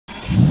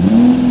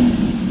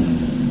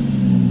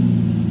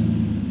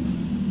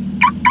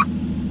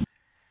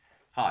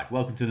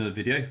welcome to another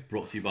video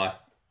brought to you by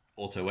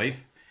Autowave.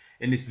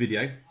 In this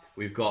video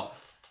we've got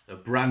a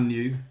brand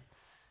new,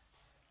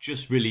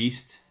 just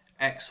released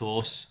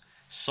Xhorse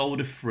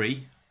solder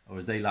free, or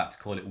as they like to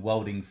call it,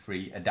 welding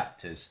free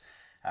adapters.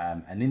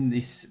 And in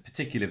this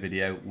particular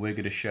video we're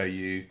going to show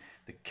you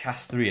the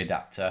CAS 3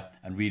 adapter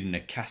and reading a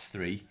CAS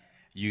 3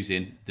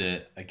 using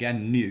the,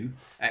 again, new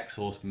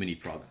Xhorse mini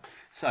Prog.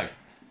 So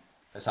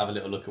let's have a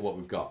little look at what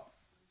we've got.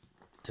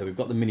 So we've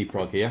got the mini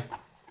Prog here.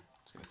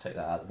 Just going to take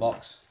that out of the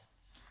box.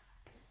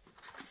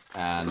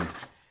 And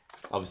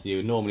obviously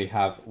you normally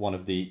have one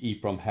of the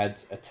EEPROM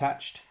heads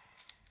attached.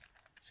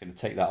 Just going to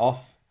take that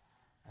off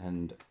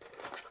and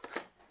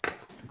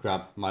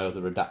grab my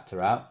other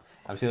adapter out.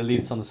 I'm just going to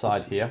leave this on the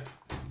side here.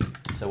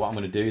 So what I'm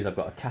going to do is I've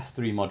got a CAS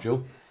 3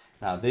 module.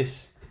 Now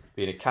this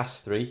being a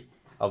CAS 3,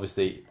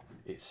 obviously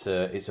it's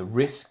a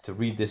risk to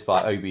read this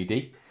via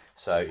OBD.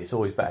 So it's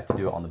always better to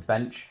do it on the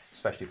bench,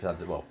 especially if it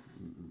has, well,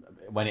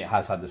 when it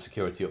has had the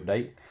security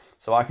update.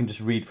 So I can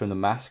just read from the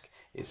mask.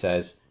 It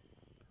says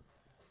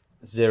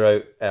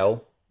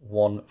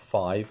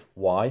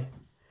 0L15Y.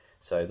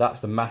 So that's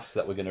the mask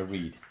that we're going to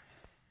read.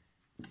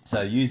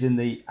 So using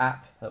the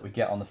app that we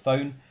get on the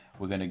phone,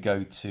 we're going to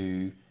go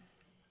to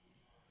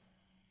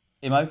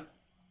IMO.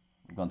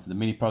 We've gone to the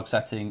mini Prog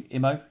setting,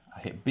 IMO.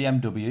 I hit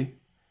BMW,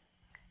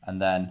 and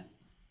then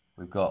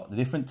we've got the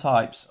different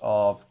types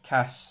of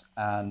CAS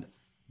and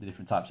the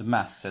different types of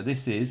masks. So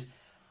this is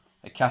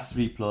a CAS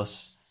 3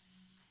 Plus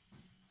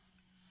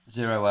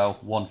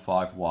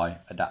 0L15Y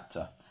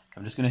adapter.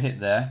 I'm just going to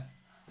hit there.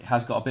 It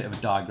has got a bit of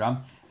a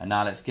diagram, and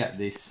now let's get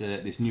this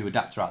this new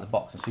adapter out of the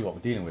box and see what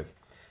we're dealing with.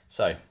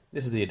 So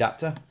this is the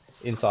adapter.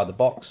 Inside the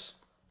box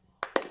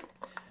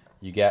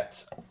you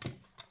get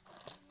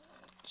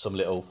some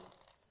little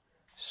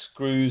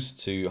screws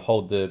to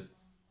hold the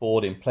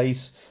board in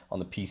place on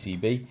the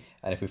PCB,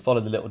 and if we follow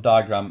the little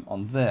diagram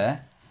on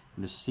there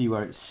and just see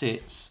where it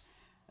sits,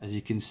 as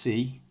you can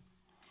see,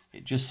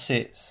 it just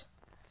sits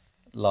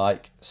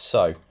like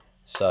so.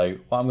 So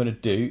what I'm going to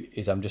do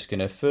is I'm just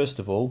going to first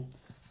of all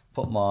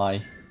put my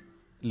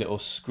little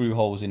screw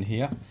holes in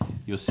here.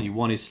 You'll see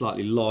one is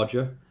slightly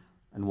larger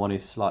and one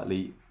is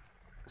slightly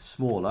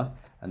smaller,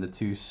 and the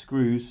two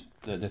screws,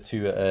 the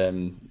two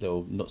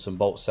little nuts and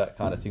bolts set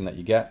kind of thing that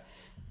you get,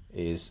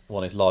 is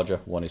one is larger,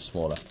 one is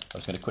smaller. I'm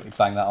just going to quickly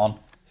bang that on.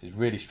 This is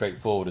really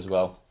straightforward as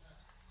well.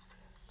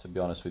 To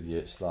be honest with you,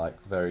 it's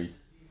like very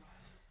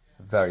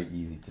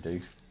easy to do.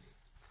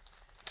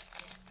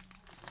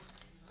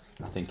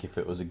 I think if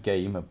it was a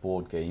game, a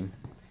board game,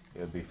 it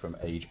would be from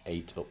age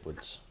 8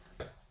 upwards.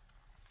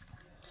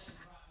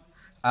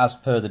 As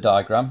per the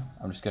diagram,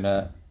 I'm just going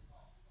to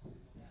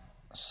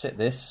sit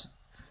this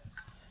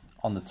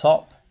on the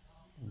top.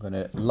 I'm going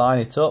to line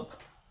it up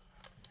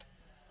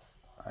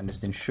and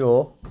just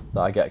ensure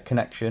that I get a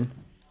connection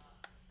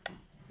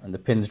and the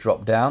pins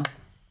drop down.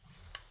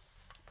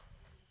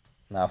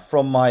 Now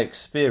from my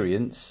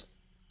experience,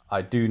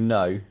 I do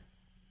know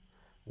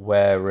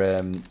where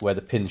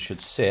the pins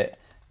should sit,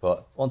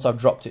 but once I've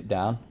dropped it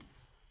down,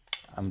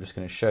 I'm just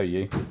going to show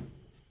you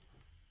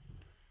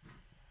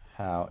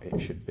how it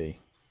should be.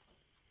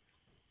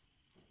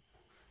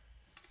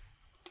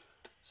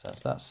 So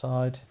that's that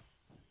side,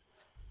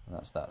 and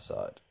that's that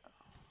side.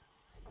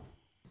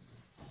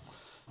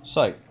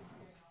 So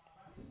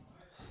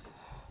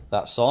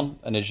that's on,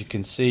 and as you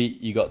can see,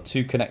 you got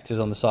two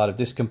connectors on the side of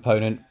this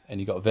component, and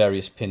you've got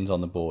various pins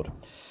on the board.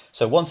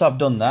 So once I've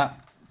done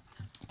that,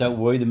 don't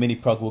worry, the mini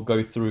Prog will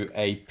go through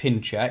a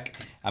pin check.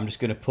 I'm just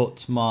going to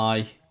put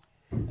my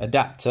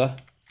adapter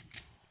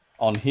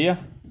on here,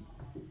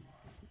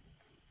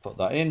 put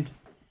that in,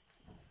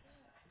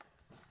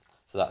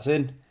 so that's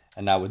in,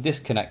 and now with this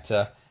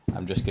connector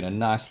I'm just going to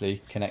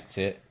nicely connect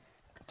it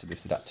to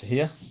this adapter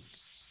here.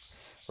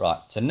 Right,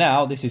 so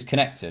now this is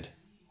connected.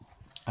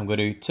 I'm going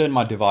to turn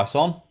my device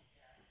on.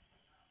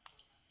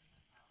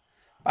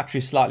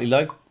 Battery's slightly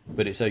low,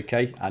 but it's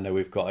okay. I know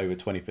we've got over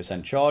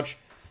 20% charge.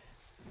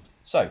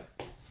 So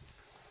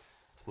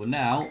we'll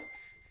now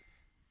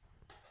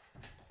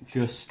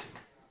just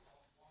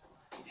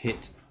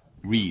hit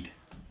read.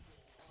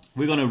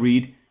 We're going to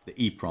read the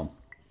EEPROM.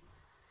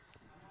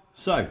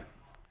 So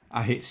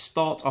I hit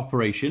start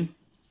operation,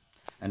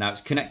 and now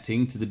it's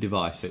connecting to the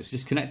device. So it's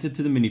just connected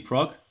to the mini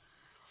Prog.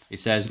 It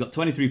says we've got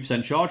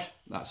 23% charge.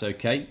 That's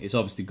okay. It's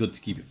obviously good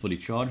to keep it fully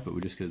charged, but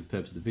we're just, for the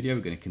purpose of the video,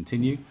 we're going to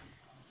continue.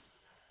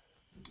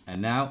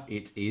 And now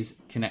it is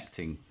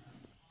connecting.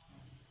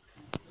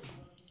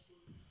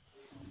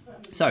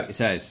 So it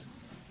says,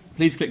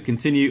 please click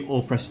continue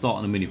or press start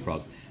on the mini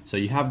Prog. So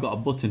you have got a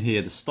button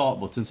here, the start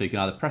button, so you can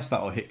either press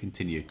that or hit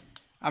continue.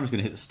 I'm just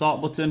going to hit the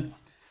start button,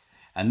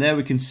 and there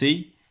we can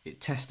see it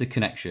tests the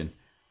connection.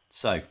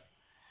 So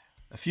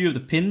a few of the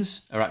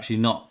pins are actually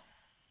not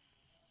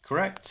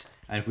correct,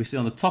 and if we see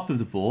on the top of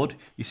the board,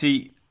 you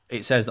see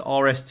it says the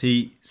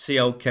RST,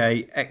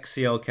 CLK,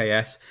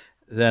 XCLKS,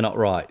 they're not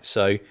right.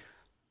 So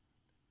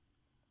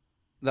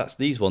that's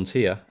these ones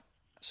here.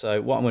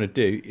 So what I'm going to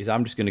do is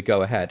I'm just going to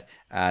go ahead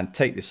and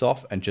take this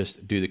off and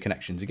just do the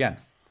connections again.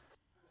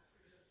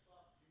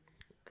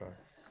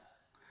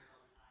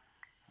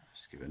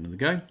 give it another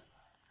go.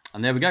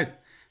 And there we go.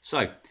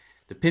 So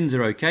the pins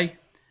are okay.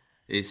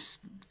 It's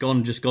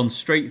just gone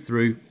straight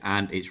through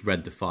and it's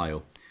read the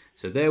file.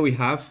 So there we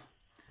have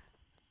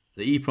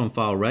the EEPROM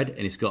file read,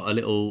 and it's got a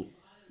little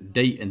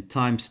date and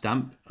time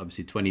stamp,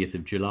 obviously 20th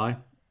of July,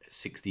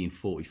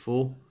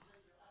 1644.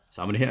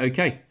 So I'm going to hit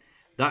OK.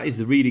 That is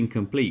the reading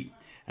complete.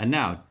 And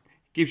now it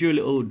gives you a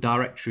little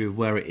directory of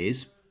where it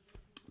is.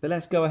 But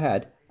let's go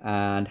ahead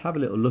and have a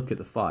little look at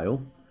the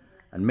file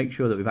and make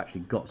sure that we've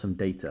actually got some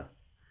data.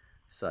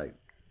 So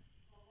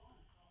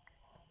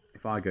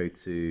if I go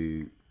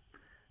to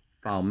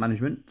File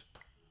Management,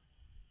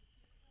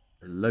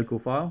 Local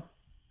File,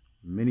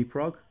 Mini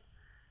Prog,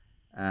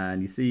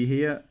 and you see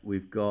here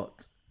we've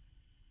got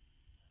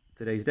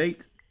today's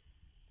date,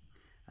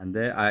 and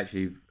there I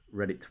actually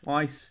read it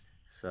twice,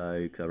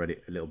 so because I read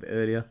it a little bit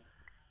earlier.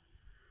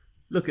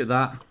 Look at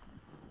that,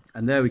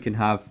 and there we can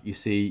have, you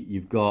see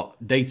you've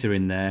got data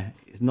in there.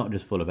 It's not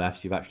just full of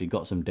F's, you've actually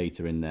got some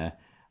data in there,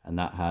 and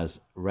that has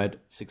read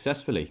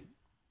successfully.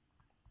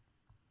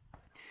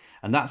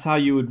 And that's how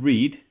you would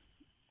read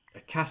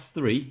a CAS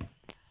 3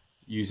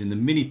 using the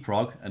mini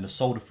prog and the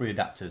solder-free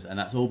adapters, and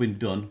that's all been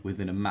done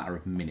within a matter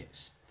of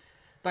minutes.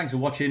 Thanks for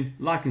watching.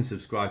 Like and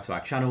subscribe to our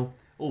channel.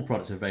 All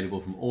products are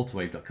available from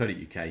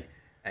autowave.co.uk,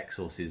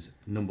 Xhorse's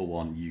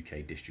 #1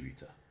 UK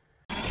distributor.